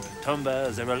 Gottlieb,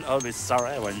 Tomba, they will always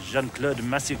sorry when Jean-Claude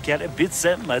Massukel beats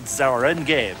them at their own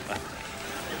game.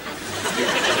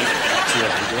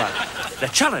 The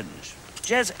challenge.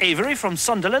 Jez Avery from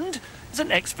Sunderland is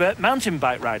an expert mountain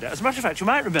bike rider. As a matter of fact, you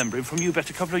might remember him from UBET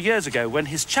a couple of years ago when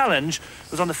his challenge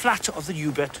was on the flat of the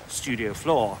UBET studio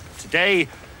floor. Today,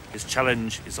 his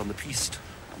challenge is on the piste,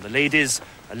 on the ladies'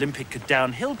 Olympic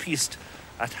downhill piste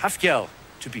at Hafjell,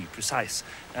 to be precise.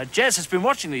 Now, Jez has been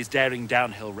watching these daring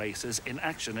downhill racers in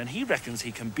action, and he reckons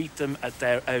he can beat them at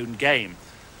their own game.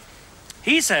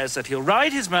 He says that he'll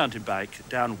ride his mountain bike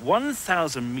down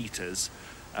 1,000 metres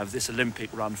of this Olympic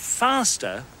run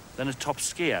faster than a top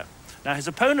skier. Now, his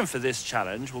opponent for this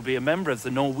challenge will be a member of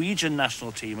the Norwegian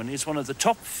national team, and he's one of the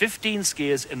top 15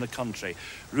 skiers in the country,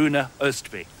 Rune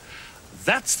Østby.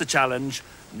 That's the challenge.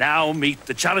 Now meet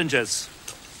the challengers.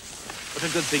 What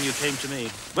a good thing you came to me.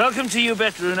 Welcome to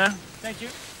UBET, Rune. Thank you.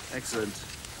 Excellent.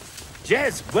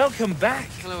 Jez, welcome back.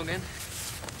 Hello again.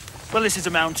 Well, this is a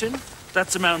mountain.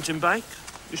 That's a mountain bike.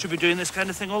 You should be doing this kind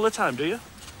of thing all the time, do you?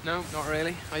 No, not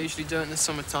really. I usually do it in the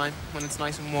summertime when it's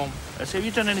nice and warm. So have you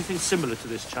done anything similar to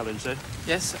this challenge, though?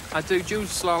 Yes, I do dual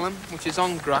slalom, which is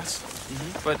on grass,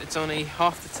 but it's only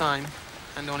half the time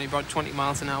and only about 20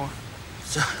 miles an hour.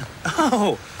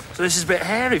 So this is a bit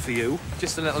hairy for you?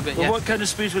 Just a little bit, Well, yeah. what kind of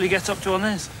speed will you get up to on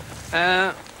this?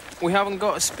 We haven't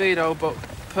got a speedo, but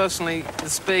personally, the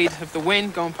speed of the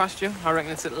wind going past you, I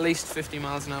reckon it's at least 50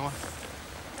 miles an hour.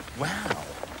 Wow.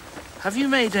 Have you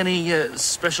made any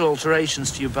special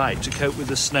alterations to your bike to cope with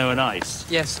the snow and ice?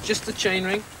 Yes, just the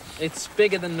chainring. It's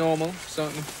bigger than normal, so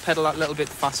it can pedal a little bit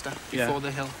faster before the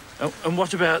hill. Oh, and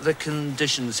what about the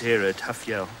conditions here at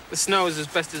Hafjell? The snow is as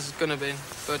best as it's going to be,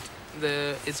 but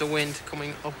it's a wind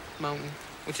coming up mountain,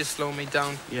 which is slowing me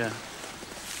down. Yeah.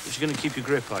 But you're going to keep your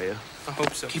grip, are you? I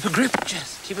hope so. Keep a grip,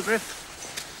 Jess. Keep a grip.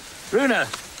 Rune.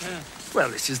 Yeah. Well,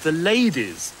 this is the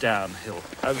ladies' downhill.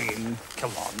 I mean,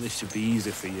 come on, this should be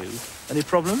easy for you. Any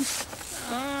problems?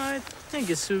 I think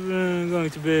it's going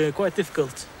to be quite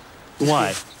difficult.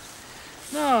 Why?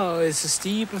 No, it's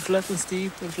steep and flat and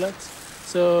steep and flat.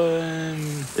 So...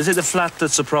 Is it the flat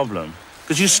that's the problem?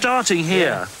 Because you're starting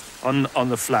here on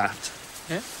the flat.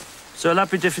 Yeah. So will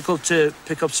that be difficult to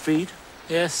pick up speed?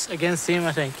 Yes, against him,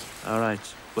 I think. All right.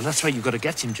 Well, that's why you've got to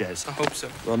get him, Jez. I hope so.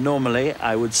 Well, normally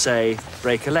I would say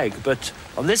break a leg, but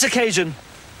on this occasion,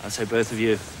 I'd say both of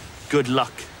you, good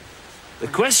luck. The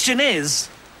question is,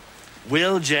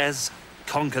 will Jez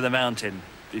conquer the mountain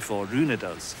before Rune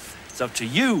does? It's up to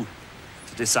you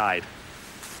to decide.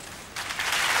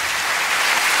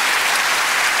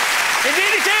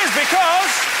 Indeed it is,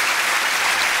 because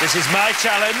this is my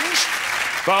challenge.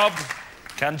 Bob,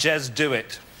 can Jez do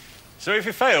it? So if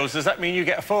he fails, does that mean you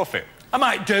get a forfeit? I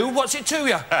might do. What's it to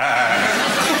you?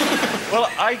 Well,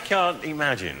 I can't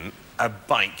imagine a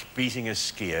bike beating a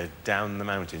skier down the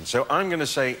mountain. So I'm going to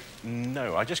say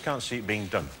no. I just can't see it being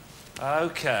done.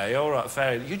 OK, all right,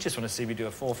 fair. You just want to see me do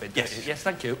a forfeit, don't Yes. you? Yes,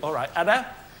 thank you. All right, Anna?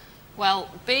 Well,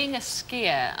 being a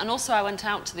skier, and also I went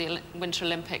out to the Winter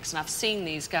Olympics and I've seen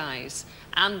these guys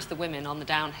and the women on the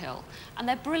downhill, and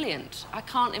they're brilliant. I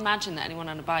can't imagine that anyone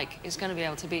on a bike is going to be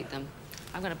able to beat them.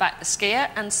 I'm going to back the skier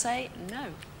and say no.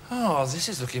 Oh, this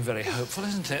is looking very hopeful,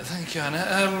 isn't it? Thank you,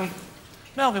 Anna.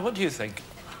 Melvin, what do you think?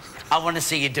 I want to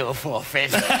see you do a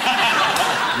forfeit.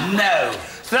 No.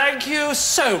 Thank you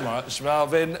so much,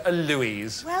 Melvin.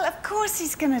 Louise. Well, of course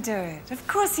he's going to do it. Of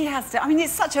course he has to. I mean,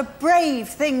 it's such a brave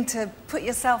thing to put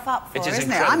yourself up for, It is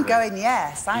isn't it? incredible. I'm going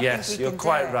yes. I Yes, think we you're can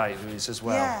quite do it. right, Louise, as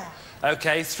well. Yeah.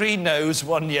 OK, 3 no's,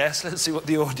 1 yes. Let's see what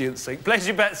the audience think. Place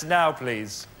your bets now,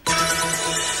 please.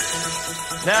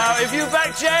 Now, if you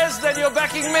back Jez, then you're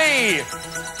backing me.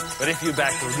 But if you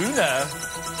back Rune,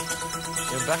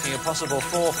 you're backing a possible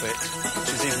forfeit, which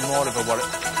is even more of a worry.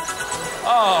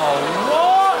 Oh,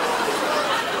 what?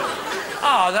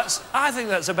 I think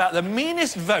that's about the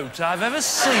meanest vote I've ever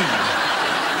seen.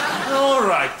 All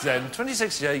right, then.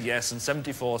 26 say yes and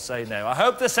 74 say no. I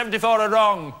hope the 74 are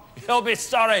wrong. You'll be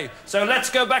sorry. So let's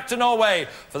go back to Norway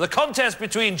for the contest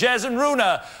between Jez and Rune.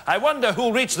 I wonder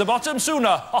who'll reach the bottom sooner.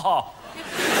 Ha ha.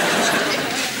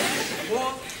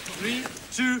 1, 3,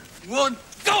 2, 1,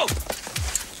 go!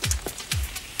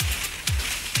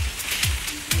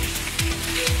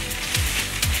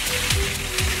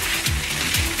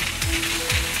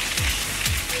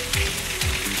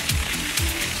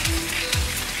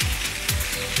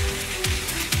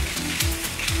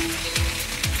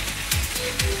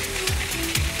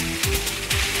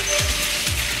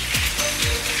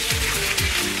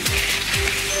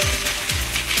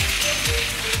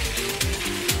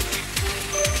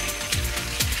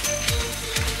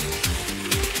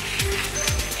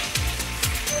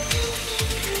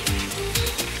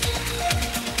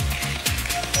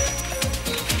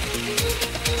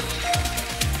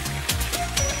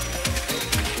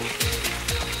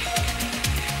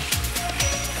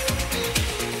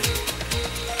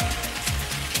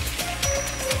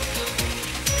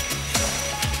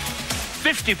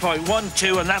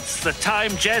 50.12, and that's the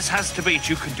time Jez has to beat.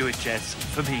 You can do it, Jez,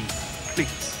 for me,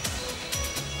 please.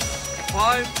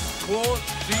 5, 4,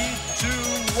 3, 2,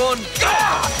 1, go!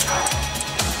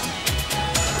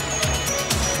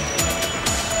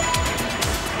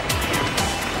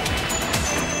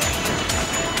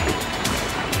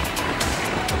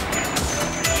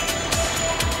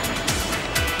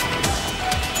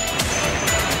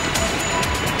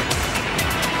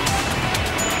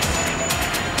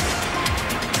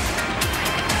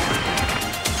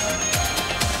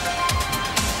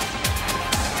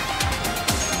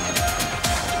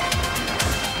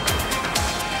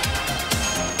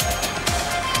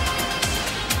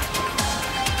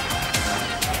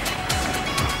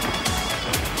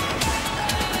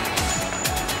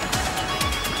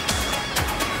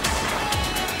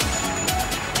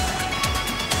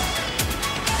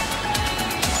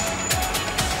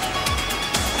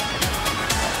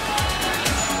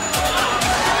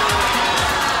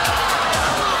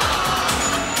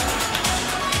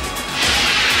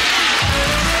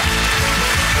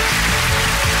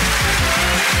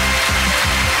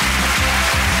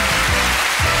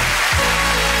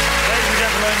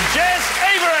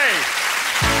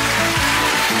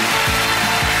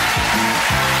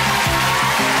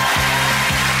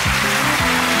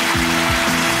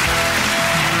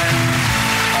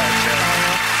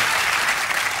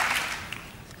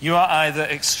 You are either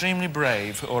extremely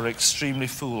brave or extremely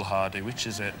foolhardy. Which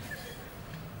is it?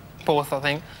 Both, I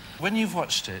think. When you've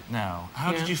watched it now,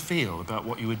 how did you feel about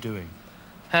what you were doing?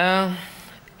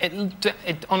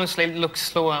 It honestly looks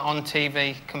slower on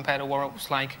TV compared to what it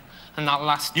was like. And that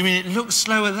last... You mean it looks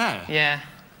slower there? Yeah.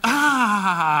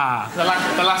 Ah!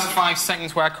 The last 5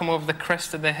 seconds where I come over the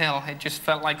crest of the hill, it just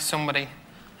felt like somebody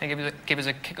gave us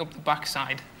a kick up the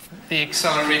backside. The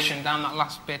acceleration down that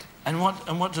last bit. And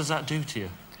what does that do to you?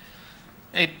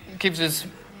 It gives us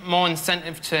more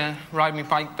incentive to ride my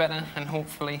bike better and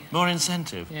hopefully... More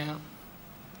incentive? Yeah.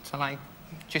 So, like,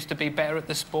 just to be better at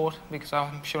the sport, because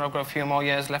I'm sure I've got a few more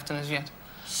years left in us yet.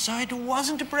 So it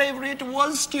wasn't bravery, it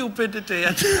was stupidity.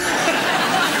 Ladies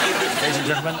and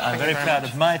gentlemen, I'm very proud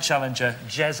of my challenger,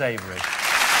 Jez Avery.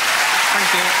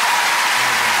 Thank you.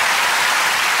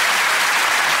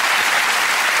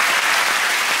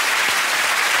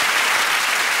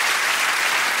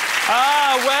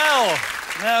 Ah, well,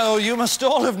 no, you must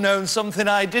all have known something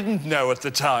I didn't know at the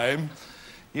time.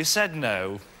 You said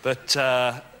no, but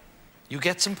you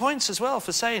get some points as well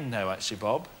for saying no, actually,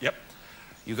 Bob. Yep.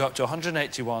 You got up to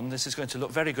 181. This is going to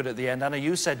look very good at the end. Anna,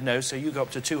 you said no, so you go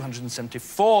up to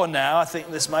 274 now. I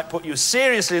think this might put you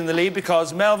seriously in the lead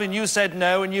because, Melvin, you said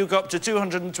no and you go up to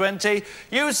 220.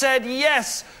 You said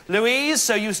yes, Louise,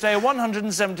 so you stay at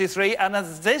 173. And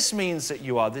this means that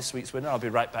you are this week's winner. I'll be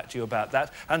right back to you about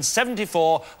that. And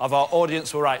 74 of our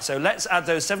audience were right. So let's add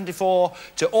those 74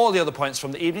 to all the other points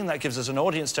from the evening. That gives us an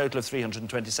audience total of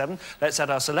 327. Let's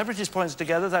add our celebrities' points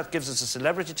together. That gives us a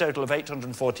celebrity total of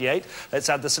 848.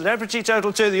 Let's add the celebrity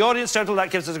total to the audience total.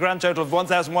 That gives us a grand total of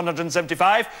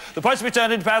 1,175. The points will be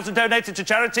turned into pounds and donated to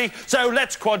charity. So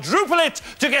let's quadruple it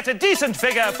to get a decent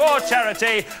figure for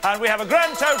charity. And we have a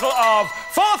grand total of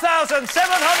 £4,700.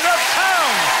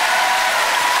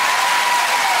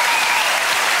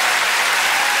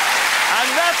 And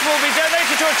that will be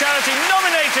donated to a charity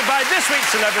nominated by this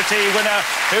week's celebrity winner,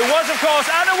 who was, of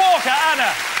course, Anna Walker.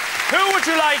 Anna, who would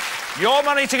you like your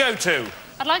money to go to?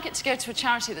 I'd like it to go to a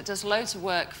charity that does loads of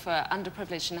work for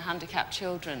underprivileged and handicapped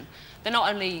children. They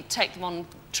not only take them on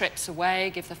trips away,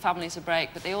 give their families a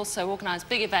break, but they also organise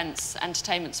big events,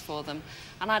 entertainments for them.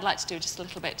 And I'd like to do just a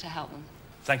little bit to help them.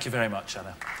 Thank you very much,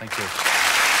 Anna. Thank you.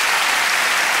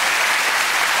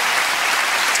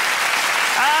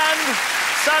 And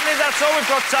sadly, that's all we've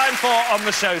got time for on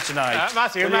the show tonight.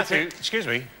 Matthew, excuse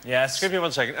me. Yes? Excuse me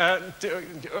 1 second. I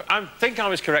think I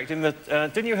was correct in that...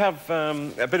 didn't you have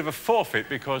a bit of a forfeit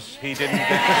because he didn't get...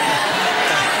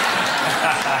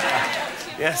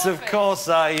 Yes, of course,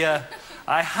 I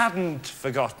hadn't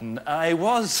forgotten. I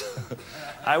was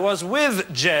with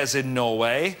Jez in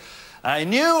Norway. I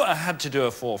knew I had to do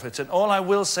a forfeit, and all I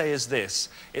will say is this.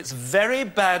 It's very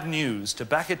bad news to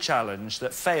back a challenge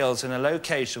that fails in a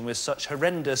location with such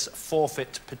horrendous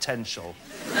forfeit potential.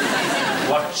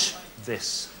 Watch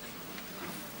this.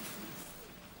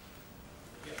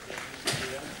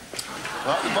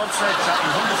 Well, the bobsleigh track in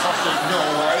Hunderfoss,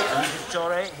 Norway, and this is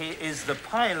Tore. He is the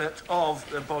pilot of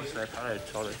the bobsleigh. Hello,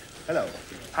 Tore. Hello.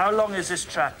 How long is this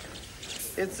track?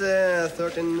 It's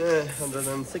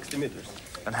 1,360 meters.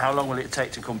 And how long will it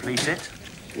take to complete it?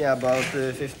 Yeah, about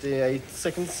 58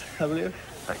 seconds, I believe.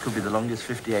 That could be the longest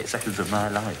 58 seconds of my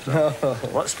life.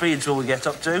 What speeds will we get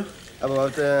up to?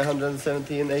 About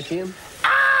 117, 18.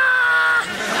 Ah!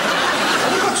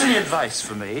 got any advice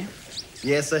for me?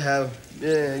 Yes, I have.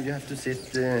 You have to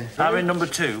sit... I'm in number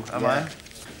 2, am I?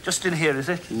 Just in here, is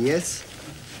it? Yes.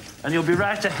 And you'll be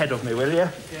right ahead of me, will you?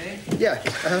 Okay. Yeah,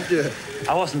 I have to...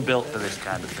 I wasn't built for this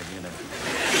kind of thing, you know.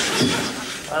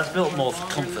 I was built more for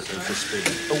comfort than for speed.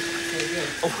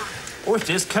 Oh, it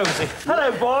is cosy.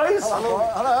 Hello, boys.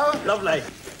 Hello. Lovely.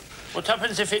 What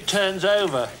happens if it turns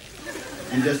over?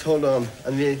 You just hold on,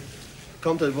 and we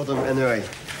come to the bottom anyway.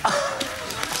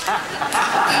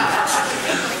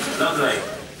 Lovely.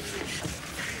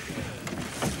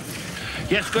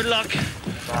 Yes, good luck.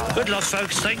 Good luck,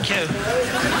 folks. Thank you.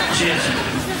 Cheers.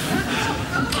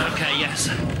 OK, yes.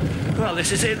 Well,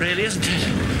 this is it, really, isn't it?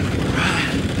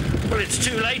 Right. Well, it's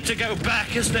too late to go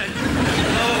back, isn't it?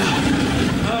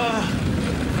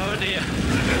 Oh dear.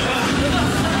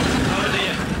 Oh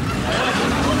dear.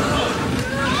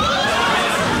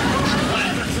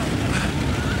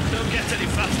 Don't get any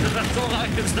faster, that's all I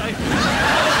can say.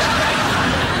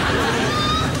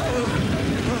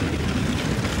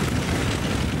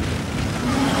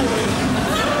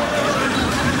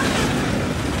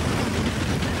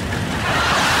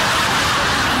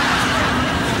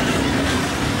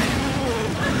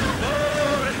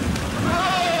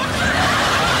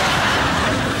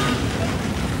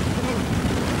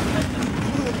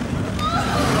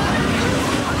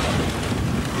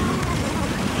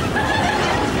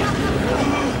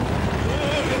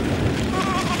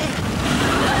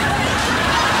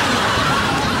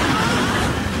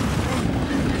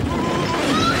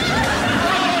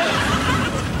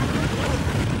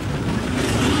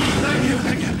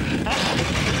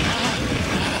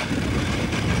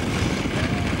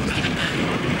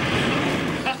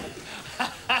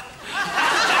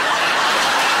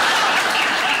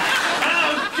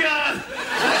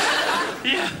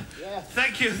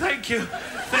 Thank you.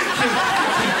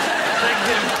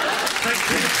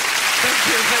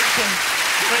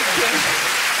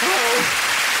 Oh,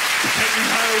 take me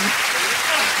home.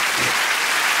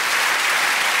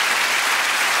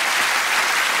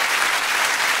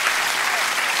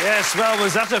 Yes, well,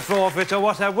 was that a forfeit or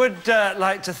what? I would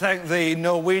like to thank the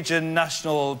Norwegian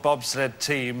national bobsled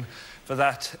team for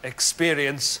that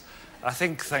experience. I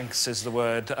think thanks is the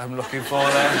word I'm looking for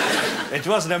there. It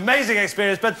was an amazing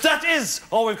experience, but that is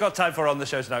all we've got time for on the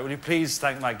show tonight. Will you please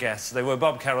thank my guests? They were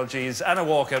Bob Carroll Gees, Anna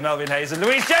Walker, Melvin Hayes and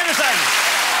Louise Jameson.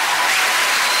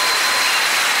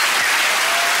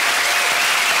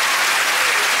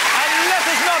 And let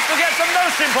us not forget the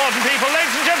most important people,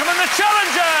 ladies and gentlemen, the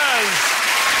challengers.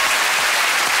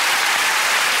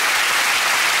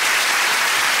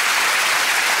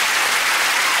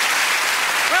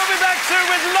 We'll be back soon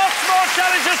with lots more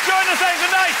challenges. Join us then.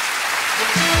 Good night.